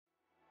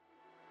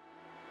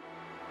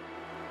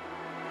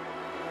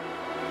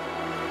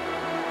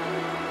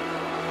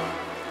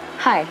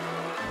Hi,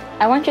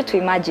 I want you to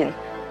imagine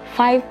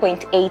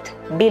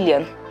 5.8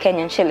 billion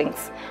Kenyan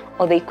shillings,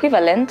 or the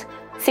equivalent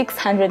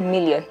 600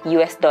 million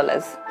US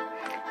dollars.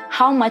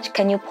 How much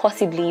can you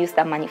possibly use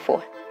that money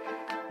for?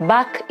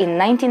 Back in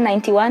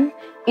 1991,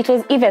 it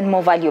was even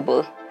more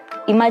valuable.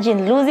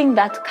 Imagine losing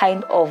that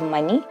kind of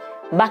money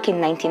back in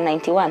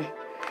 1991.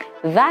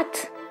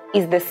 That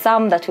is the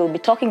sum that we'll be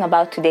talking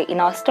about today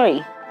in our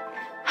story.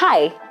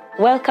 Hi,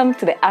 welcome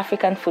to the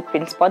African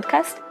Footprints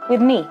podcast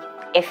with me,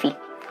 Effie.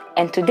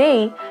 And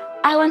today,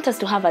 I want us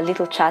to have a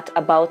little chat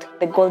about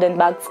the golden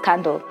bag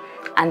scandal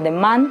and the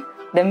man,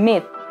 the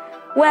myth,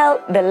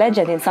 well, the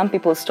legend in some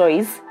people's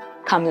stories,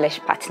 Kamlesh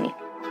Patni.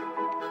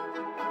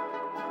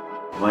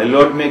 My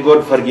Lord, may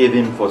God forgive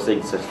him for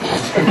saying such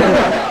things.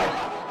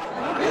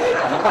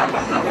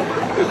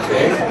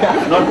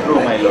 Not true,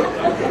 my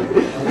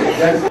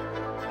Lord.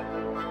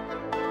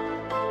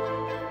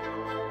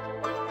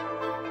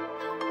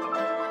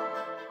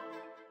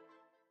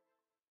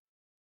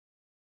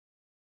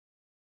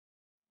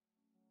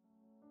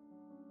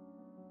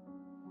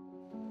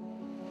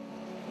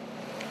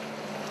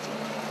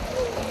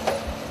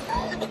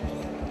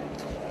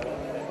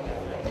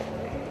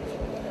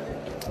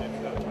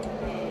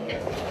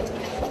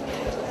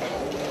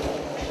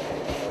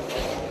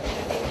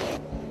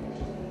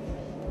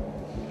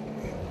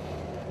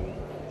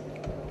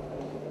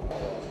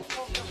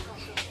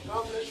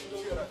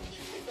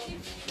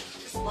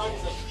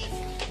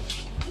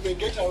 You may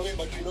get away,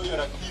 but you know you're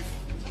a thief.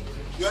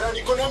 You're an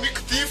economic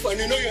thief, and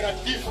you know you're a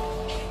thief.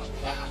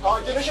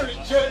 Our generation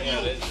will tell you,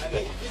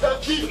 he's a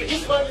thief,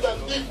 this man is a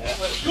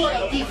thief, you're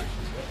a thief.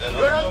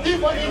 You're a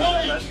thief, and you know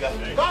it.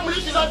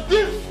 Kamlesh is a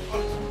thief.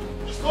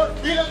 He's got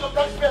billions of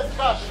taxpayers'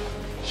 cash.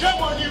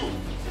 Shame on you.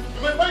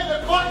 You may find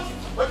the courts,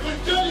 but we'll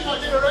tell you our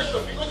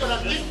generation because you're a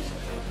thief.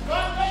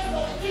 Kamlesh is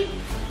a thief.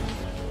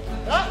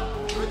 Huh?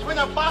 You're doing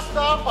a pastor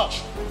upper.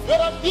 You're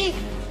a thief.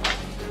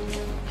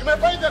 You may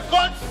find the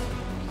courts,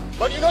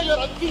 but you know you're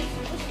a thief.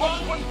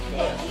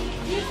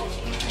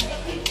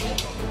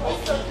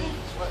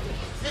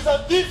 He's a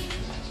thief,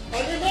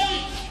 and you know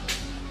it.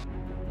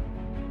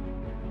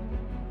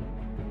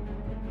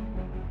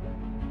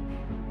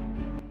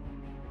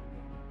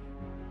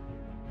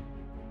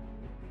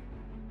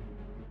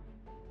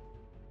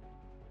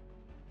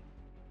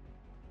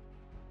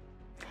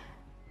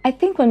 I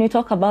think when we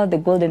talk about the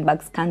golden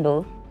bag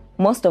scandal,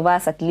 most of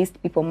us, at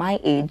least people my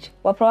age,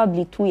 were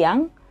probably too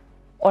young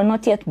or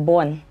not yet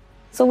born.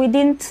 So we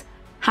didn't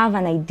have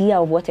an idea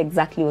of what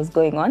exactly was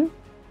going on,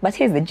 but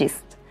here's the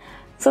gist.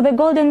 So the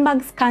golden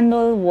bag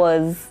scandal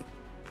was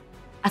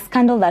a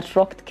scandal that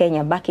rocked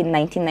Kenya back in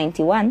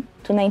 1991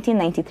 to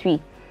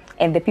 1993.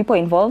 And the people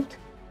involved,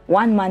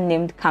 one man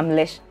named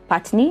Kamlesh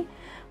Patni,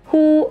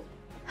 who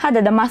had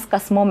a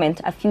Damascus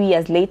moment a few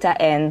years later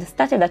and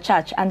started a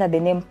church under the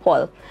name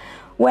Paul.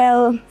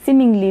 Well,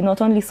 seemingly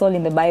not only Saul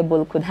in the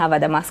Bible could have a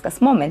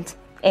Damascus moment.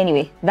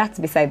 Anyway, that's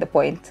beside the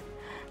point.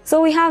 So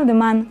we have the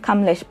man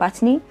Kamlesh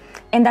Patni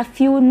and a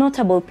few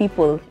notable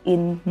people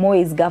in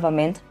Moi's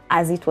government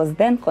as it was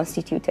then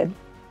constituted.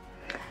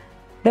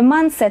 The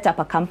man set up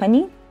a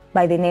company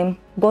by the name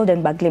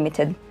Golden Bag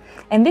Limited,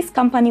 and this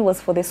company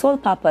was for the sole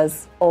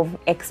purpose of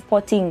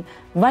exporting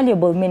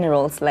valuable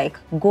minerals like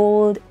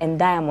gold and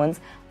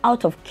diamonds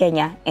out of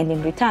Kenya, and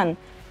in return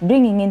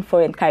bringing in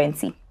foreign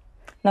currency.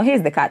 Now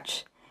here's the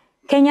catch.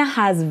 Kenya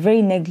has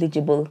very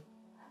negligible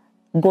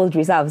gold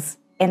reserves,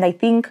 and I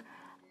think,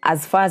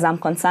 as far as I'm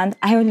concerned,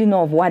 I only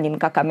know of one in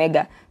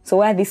Kakamega. So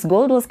where this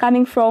gold was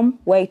coming from,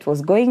 where it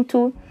was going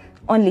to,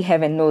 only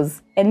heaven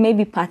knows, and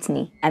maybe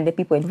Patni and the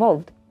people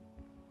involved.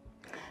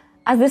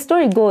 As the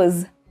story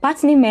goes,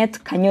 Patni met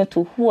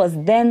Kanyotu, who was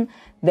then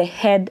the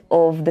head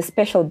of the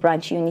special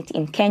branch unit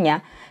in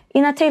Kenya,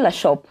 in a tailor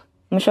shop.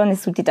 Mshone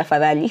suti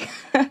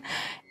tafadhali.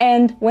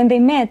 And when they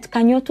met,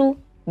 Kanyotu,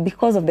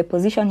 because of the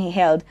position he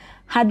held,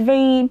 had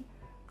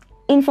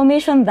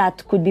information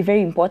that could be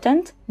very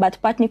important, but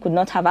Patni could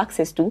not have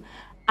access to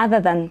other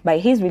than by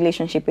his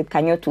relationship with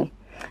Kanyotu.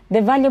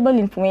 The valuable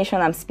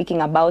information I'm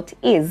speaking about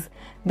is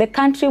the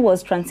country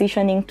was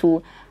transitioning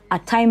to a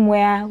time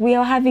where we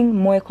are having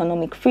more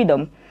economic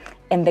freedom,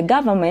 and the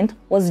government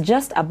was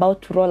just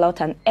about to roll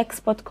out an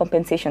export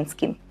compensation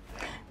scheme.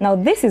 Now,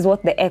 this is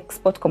what the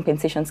export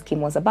compensation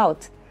scheme was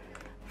about.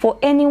 For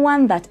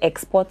anyone that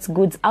exports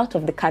goods out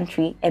of the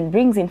country and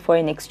brings in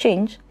foreign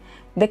exchange,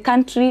 the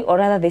country, or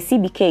rather the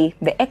CBK,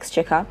 the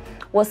exchequer,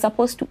 was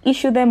supposed to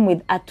issue them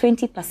with a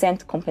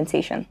 20%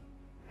 compensation.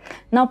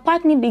 Now,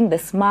 Patni, being the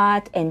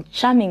smart and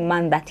charming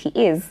man that he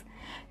is,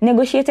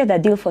 negotiated a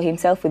deal for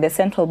himself with the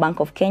Central Bank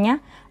of Kenya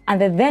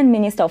and the then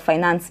Minister of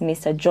Finance,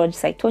 Mr. George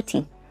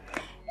Saitoti.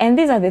 And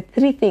these are the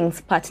three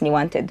things Patni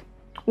wanted.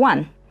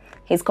 One,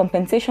 his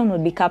compensation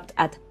would be capped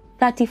at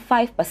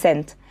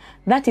 35%.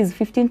 That is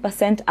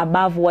 15%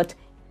 above what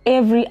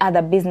every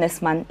other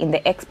businessman in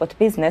the export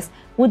business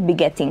would be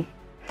getting.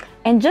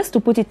 And just to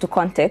put it to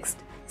context,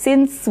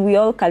 since we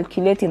all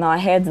calculate in our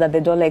heads that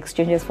the dollar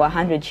exchanges for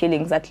 100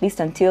 shillings, at least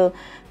until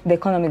the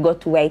economy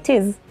got to where it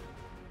is,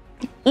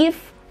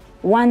 if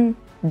 $1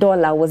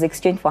 was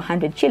exchanged for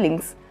 100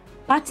 shillings,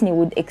 Patney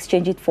would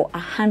exchange it for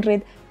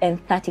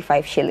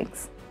 135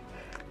 shillings.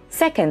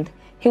 Second,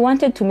 he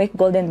wanted to make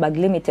Goldenberg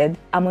Limited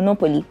a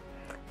monopoly,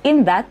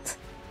 in that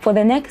for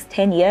the next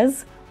 10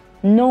 years,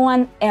 no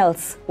one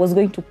else was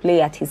going to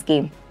play at his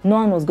game. No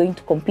one was going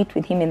to compete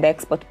with him in the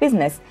export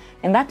business,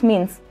 and that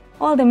means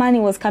all the money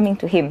was coming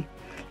to him.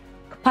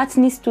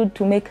 Patney stood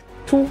to make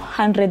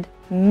 200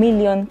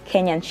 million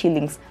Kenyan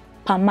shillings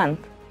per month.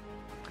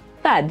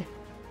 Third,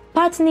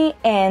 Patney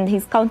and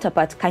his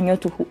counterpart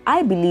Kanyotu, who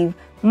I believe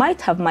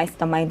might have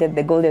masterminded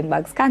the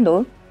Goldenberg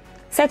scandal,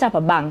 set up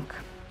a bank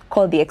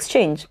called the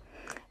Exchange.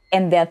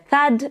 And their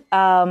third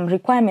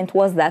requirement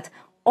was that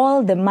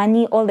all the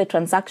money, all the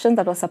transactions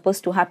that were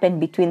supposed to happen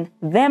between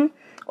them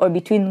or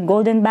between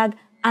Goldenberg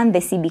and the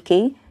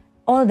CBK,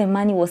 all the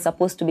money was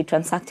supposed to be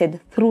transacted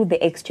through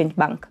the Exchange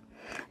Bank.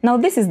 Now,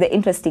 this is the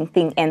interesting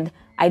thing, and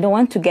I don't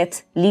want to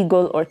get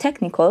legal or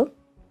technical,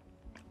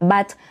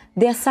 but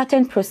there are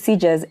certain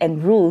procedures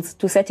and rules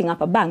to setting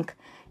up a bank,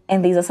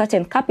 and there's a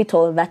certain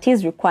capital that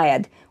is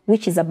required,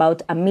 which is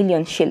about a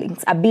billion,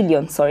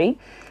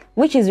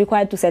 which is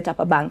required to set up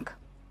a bank.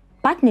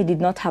 Patney did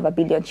not have 1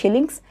 billion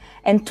shillings,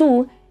 and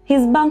two,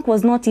 his bank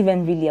was not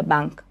even really a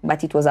bank,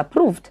 but it was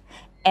approved.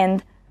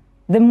 And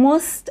the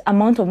most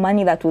amount of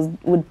money that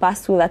would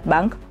pass through that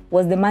bank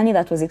was the money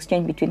that was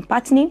exchanged between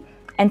Patney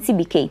and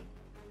CBK.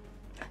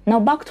 Now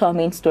back to our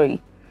main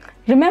story.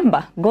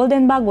 Remember,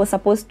 Goldenberg was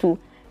supposed to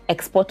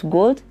export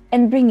gold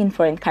and bring in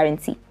foreign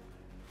currency.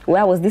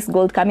 Where was this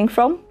gold coming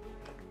from?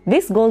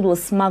 This gold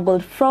was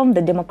smuggled from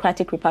the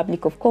Democratic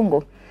Republic of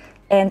Congo.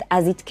 And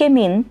as it came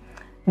in,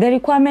 the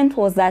requirement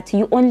was that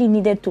you only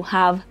needed to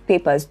have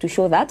papers to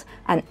show that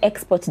an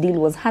export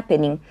deal was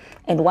happening.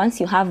 And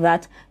once you have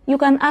that, you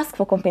can ask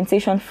for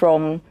compensation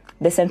from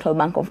the Central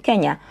Bank of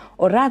Kenya.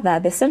 Or rather,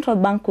 the central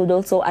bank could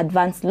also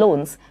advance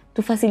loans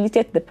to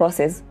facilitate the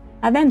process.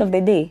 At the end of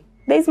the day,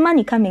 there's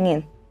money coming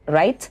in,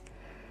 right?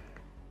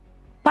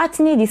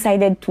 Patney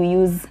decided to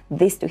use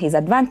this to his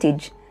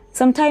advantage.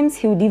 Sometimes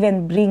he would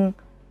even bring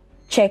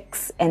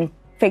checks and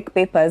fake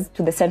papers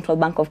to the Central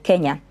Bank of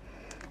Kenya.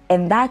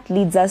 And that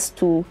leads us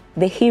to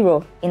the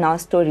hero in our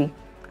story.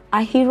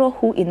 A hero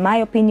who, in my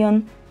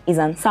opinion, is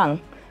unsung.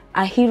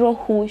 A hero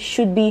who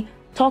should be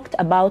talked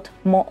about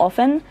more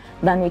often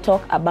than we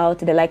talk about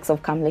the likes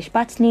of Kamlesh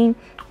Patney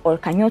or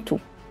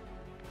Kanyotu.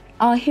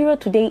 Our hero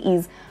today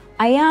is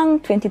a young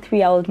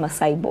 23-year-old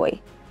Maasai boy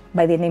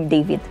by the name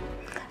David.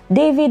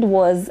 David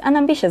was an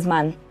ambitious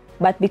man,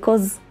 but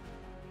because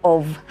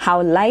of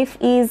how life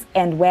is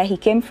and where he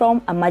came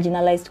from, a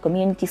marginalized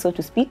community, so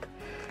to speak,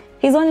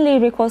 his only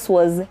recourse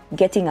was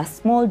getting a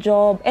small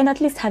job and at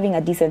least having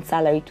a decent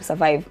salary to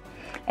survive.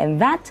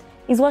 And that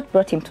is what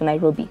brought him to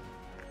Nairobi.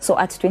 So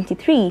at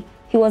 23,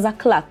 he was a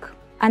clerk,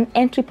 an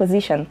entry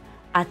position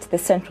at the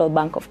Central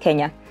Bank of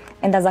Kenya.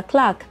 And as a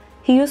clerk,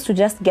 he used to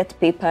just get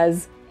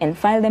papers and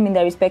file them in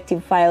their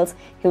respective files.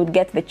 He would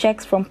get the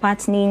checks from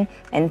Patney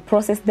and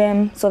process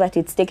them so that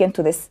it's taken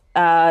to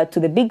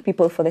the big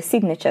people for the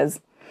signatures.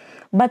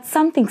 But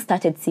something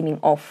started seeming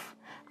off.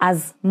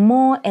 As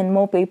more and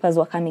more papers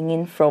were coming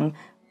in from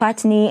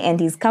Patney and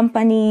his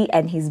company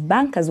and his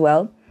bank as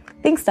well,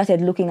 things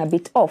started looking a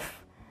bit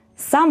off.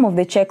 Some of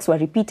the checks were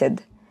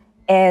repeated.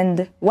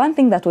 And one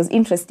thing that was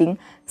interesting,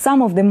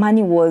 some of the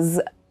money was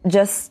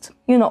just,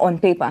 on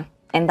paper.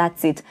 And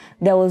that's it.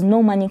 There was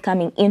no money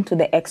coming into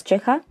the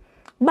exchequer.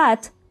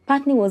 But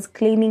Patney was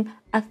claiming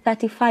a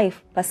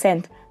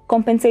 35%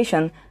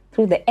 compensation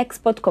through the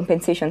export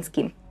compensation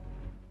scheme.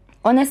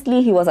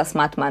 Honestly, he was a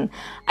smart man.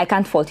 I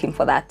can't fault him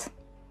for that.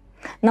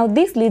 Now,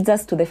 this leads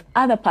us to the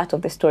other part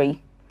of the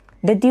story,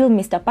 the deal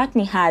Mr.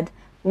 Patney had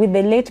with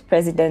the late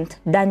President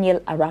Daniel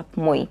Arap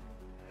Moi.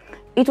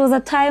 It was a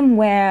time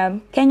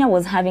where Kenya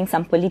was having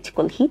some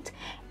political heat,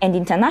 and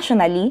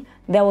internationally,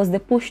 there was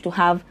the push to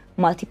have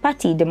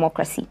multi-party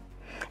democracy.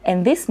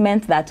 And this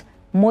meant that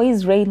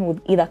Moi's reign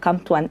would either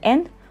come to an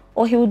end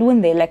or he would win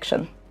the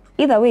election.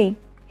 Either way,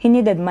 he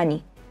needed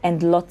money,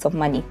 and lots of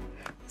money.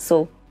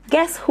 So,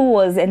 guess who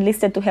was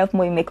enlisted to help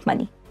Moi make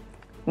money?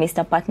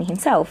 Mr. Patney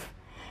himself.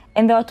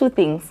 And there were two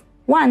things.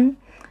 One,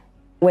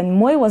 when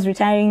Moi was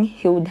retiring,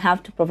 he would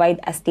have to provide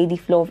a steady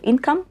flow of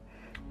income.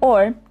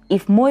 Or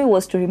if Moi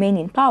was to remain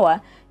in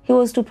power, he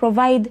was to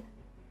provide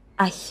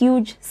a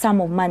huge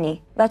sum of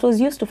money that was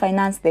used to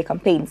finance their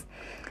campaigns.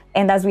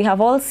 And as we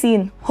have all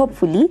seen,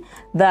 hopefully,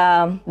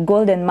 the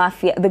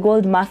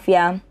gold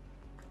mafia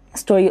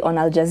story on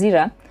Al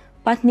Jazeera,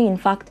 Patney in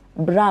fact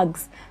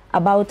brags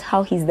about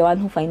how he's the one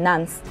who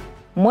financed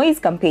Moi's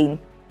campaign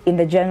in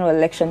the general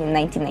election in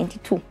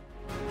 1992.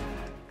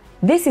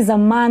 This is a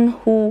man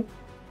who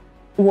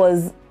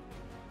was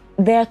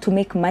there to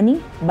make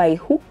money by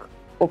hook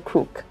or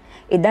crook.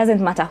 It doesn't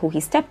matter who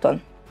he stepped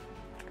on.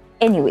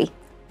 Anyway,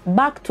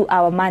 back to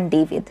our man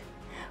David.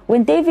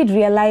 When David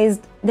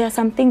realized there are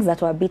some things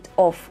that were a bit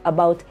off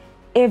about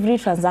every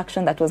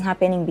transaction that was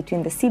happening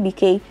between the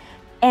CBK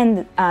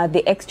and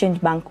the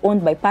Exchange Bank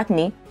owned by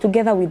Patney,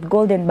 together with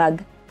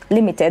Goldenberg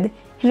Limited,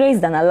 he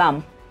raised an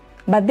alarm.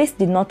 But this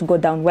did not go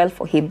down well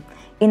for him,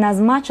 in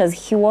as much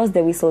as he was the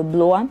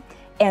whistleblower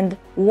And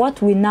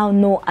what we now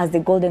know as the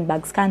golden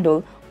bag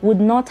scandal would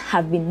not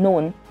have been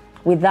known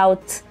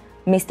without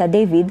Mr.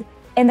 David.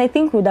 And I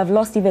think we would have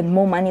lost even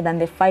more money than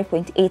the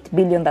 5.8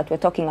 billion that we're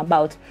talking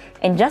about.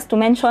 And just to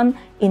mention,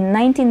 in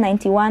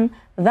 1991,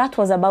 that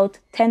was about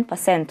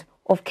 10%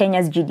 of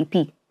Kenya's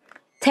GDP.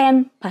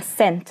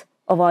 10%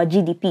 of our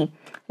GDP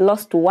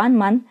lost to one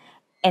man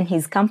and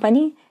his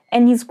company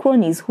and his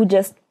cronies who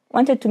just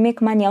wanted to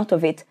make money out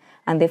of it.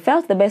 And they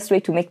felt the best way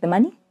to make the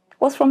money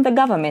was from the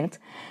government.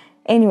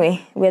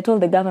 Anyway, we are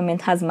told the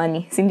government has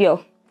money.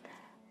 Sindio,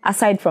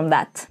 aside from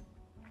that,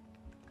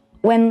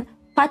 when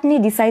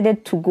Patni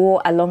decided to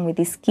go along with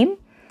this scheme,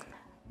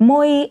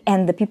 Moi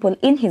and the people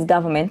in his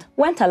government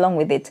went along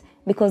with it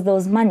because there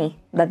was money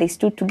that they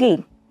stood to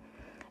gain.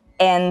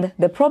 And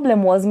the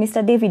problem was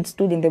Mr. David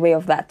stood in the way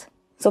of that.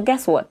 So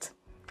guess what?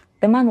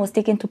 The man was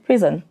taken to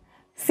prison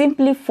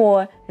simply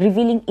for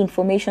revealing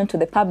information to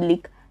the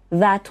public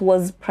that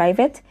was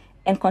private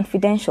and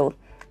confidential.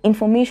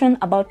 Information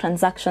about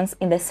transactions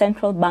in the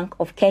Central Bank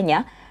of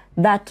Kenya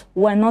that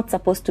were not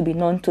supposed to be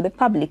known to the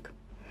public.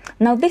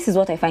 Now, this is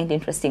what I find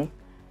interesting.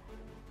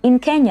 In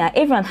Kenya,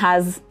 everyone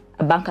has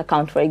a bank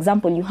account. For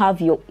example, you have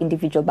your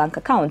individual bank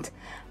account,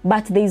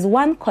 but there is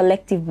one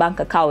collective bank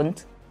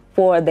account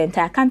for the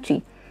entire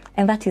country,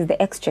 and that is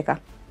the exchequer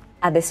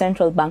at the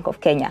Central Bank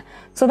of Kenya.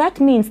 So that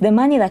means the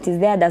money that is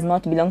there does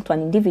not belong to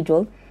an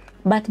individual,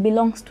 but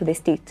belongs to the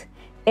state.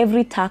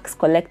 Every tax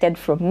collected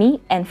from me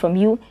and from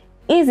you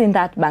is in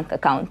that bank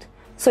account.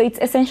 So it's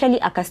essentially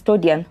a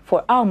custodian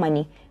for our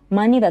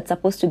money that's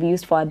supposed to be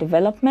used for our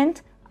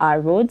development, our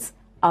roads,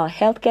 our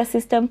healthcare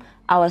system,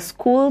 our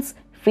schools,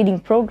 feeding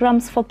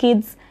programs for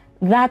kids.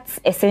 That's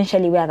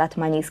essentially where that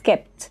money is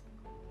kept.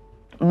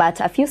 But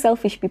a few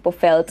selfish people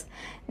felt,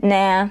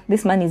 nah,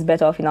 this money is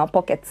better off in our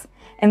pockets.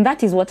 And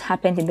that is what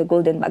happened in the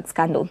golden bag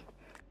scandal.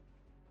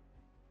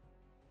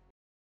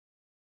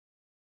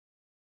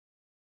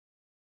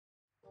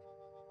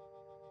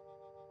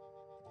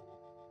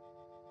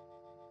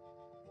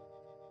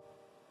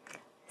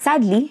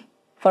 Sadly,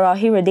 for our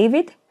hero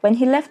David, when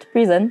he left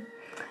prison,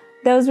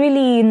 there was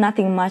really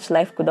nothing much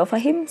life could offer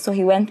him, so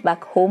he went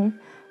back home,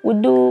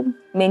 would do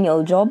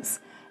menial jobs,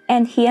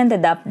 and he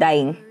ended up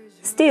dying.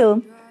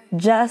 Still,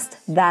 just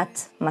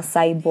that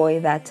Maasai boy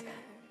that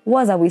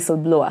was a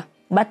whistleblower,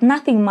 but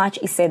nothing much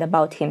is said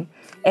about him.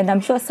 And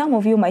I'm sure some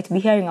of you might be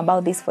hearing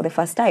about this for the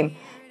first time,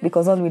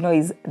 because all we know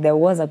is there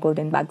was a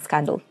golden bag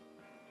scandal.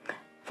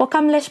 For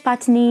Kamlesh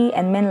Patni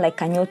and men like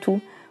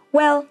Kanyotu,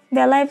 well,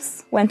 their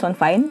lives went on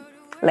fine.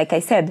 Like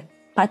I said,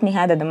 Patni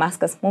had a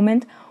Damascus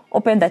moment,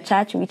 opened a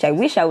church, which I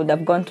wish I would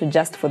have gone to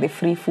just for the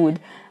free food.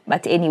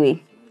 But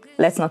anyway,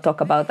 let's not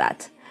talk about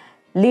that.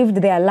 Lived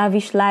their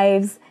lavish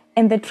lives,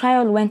 and the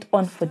trial went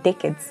on for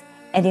decades.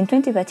 And in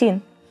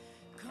 2013,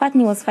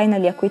 Patni was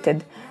finally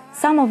acquitted.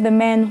 Some of the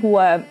men who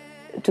were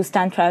to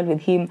stand trial with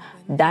him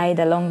died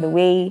along the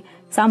way.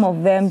 Some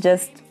of them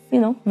just,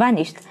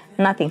 vanished.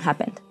 Nothing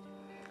happened.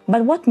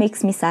 But what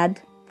makes me sad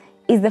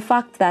is the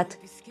fact that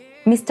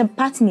Mr.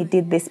 Patni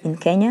did this in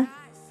Kenya,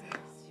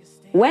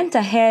 went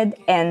ahead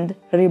and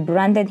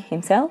rebranded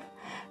himself,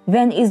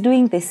 then is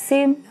doing the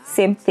same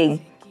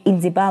thing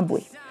in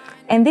Zimbabwe.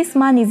 And this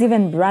man is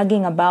even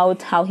bragging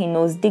about how he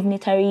knows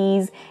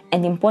dignitaries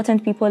and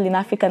important people in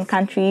African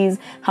countries,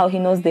 how he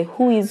knows the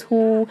who is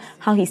who,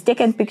 how he's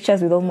taken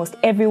pictures with almost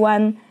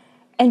everyone.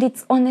 And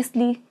it's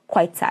honestly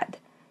quite sad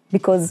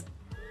because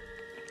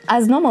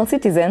as normal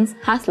citizens,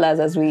 hustlers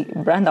as we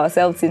brand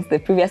ourselves since the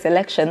previous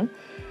election,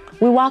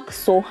 we work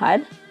so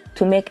hard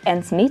to make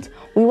ends meet.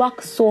 We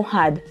work so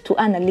hard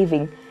to earn a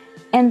living.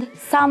 And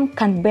some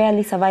can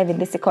barely survive in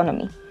this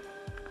economy.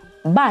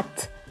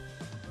 But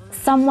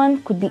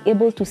someone could be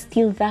able to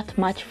steal that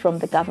much from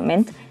the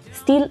government,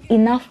 steal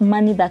enough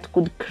money that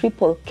could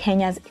cripple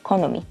Kenya's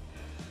economy.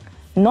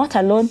 Not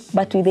alone,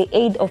 but with the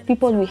aid of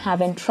people we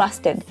have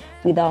entrusted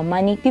with our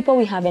money, people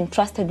we have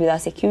entrusted with our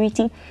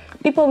security,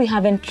 people we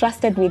have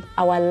entrusted with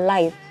our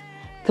life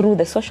through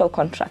the social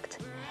contract.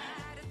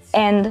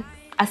 And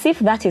as if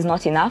that is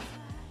not enough,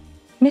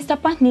 Mr.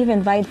 Patni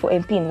even vied for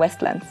MP in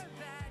Westlands.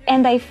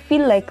 And I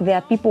feel like there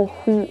are people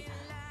who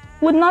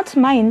would not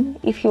mind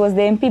if he was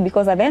the MP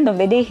because at the end of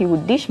the day, he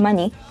would dish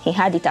money. He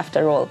had it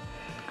after all.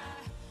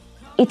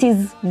 It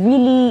is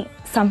really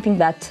something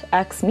that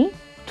irks me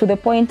to the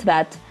point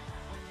that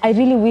I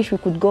really wish we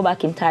could go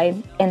back in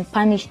time and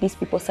punish these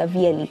people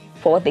severely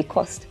for what they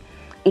cost.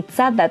 It's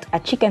sad that a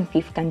chicken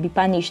thief can be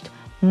punished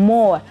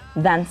more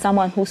than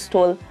someone who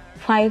stole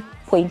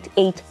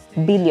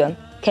 5.8 billion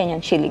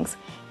Kenyan shillings.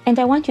 And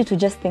I want you to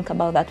just think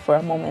about that for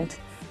a moment.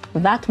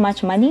 That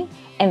much money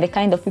and the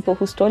kind of people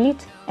who stole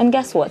it, and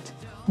guess what?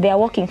 They are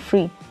walking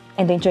free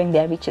and enjoying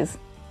their riches.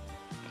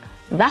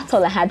 That's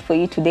all I had for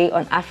you today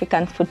on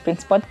African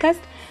Footprints Podcast.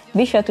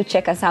 Be sure to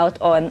check us out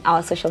on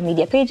our social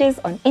media pages,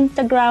 on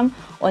Instagram,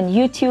 on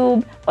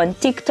YouTube, on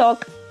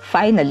TikTok,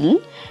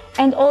 finally.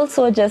 And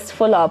also just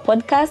follow our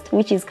podcast,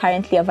 which is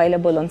currently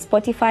available on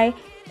Spotify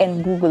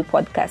and Google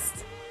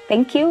Podcasts.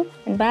 Thank you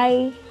and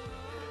bye.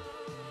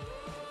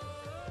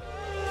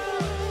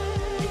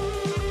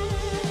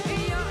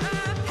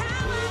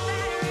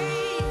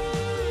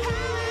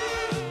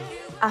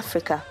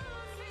 Africa,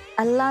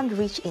 a land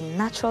rich in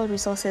natural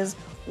resources,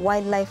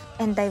 wildlife,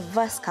 and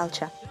diverse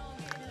culture.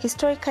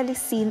 Historically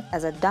seen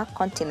as a dark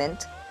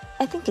continent,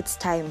 I think it's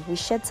time we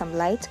shed some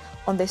light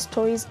on the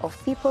stories of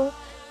people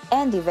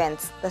and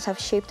events that have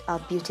shaped our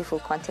beautiful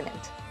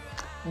continent.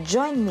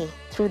 Join me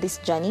through this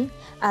journey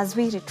as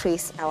we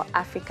retrace our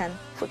African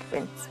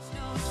footprints.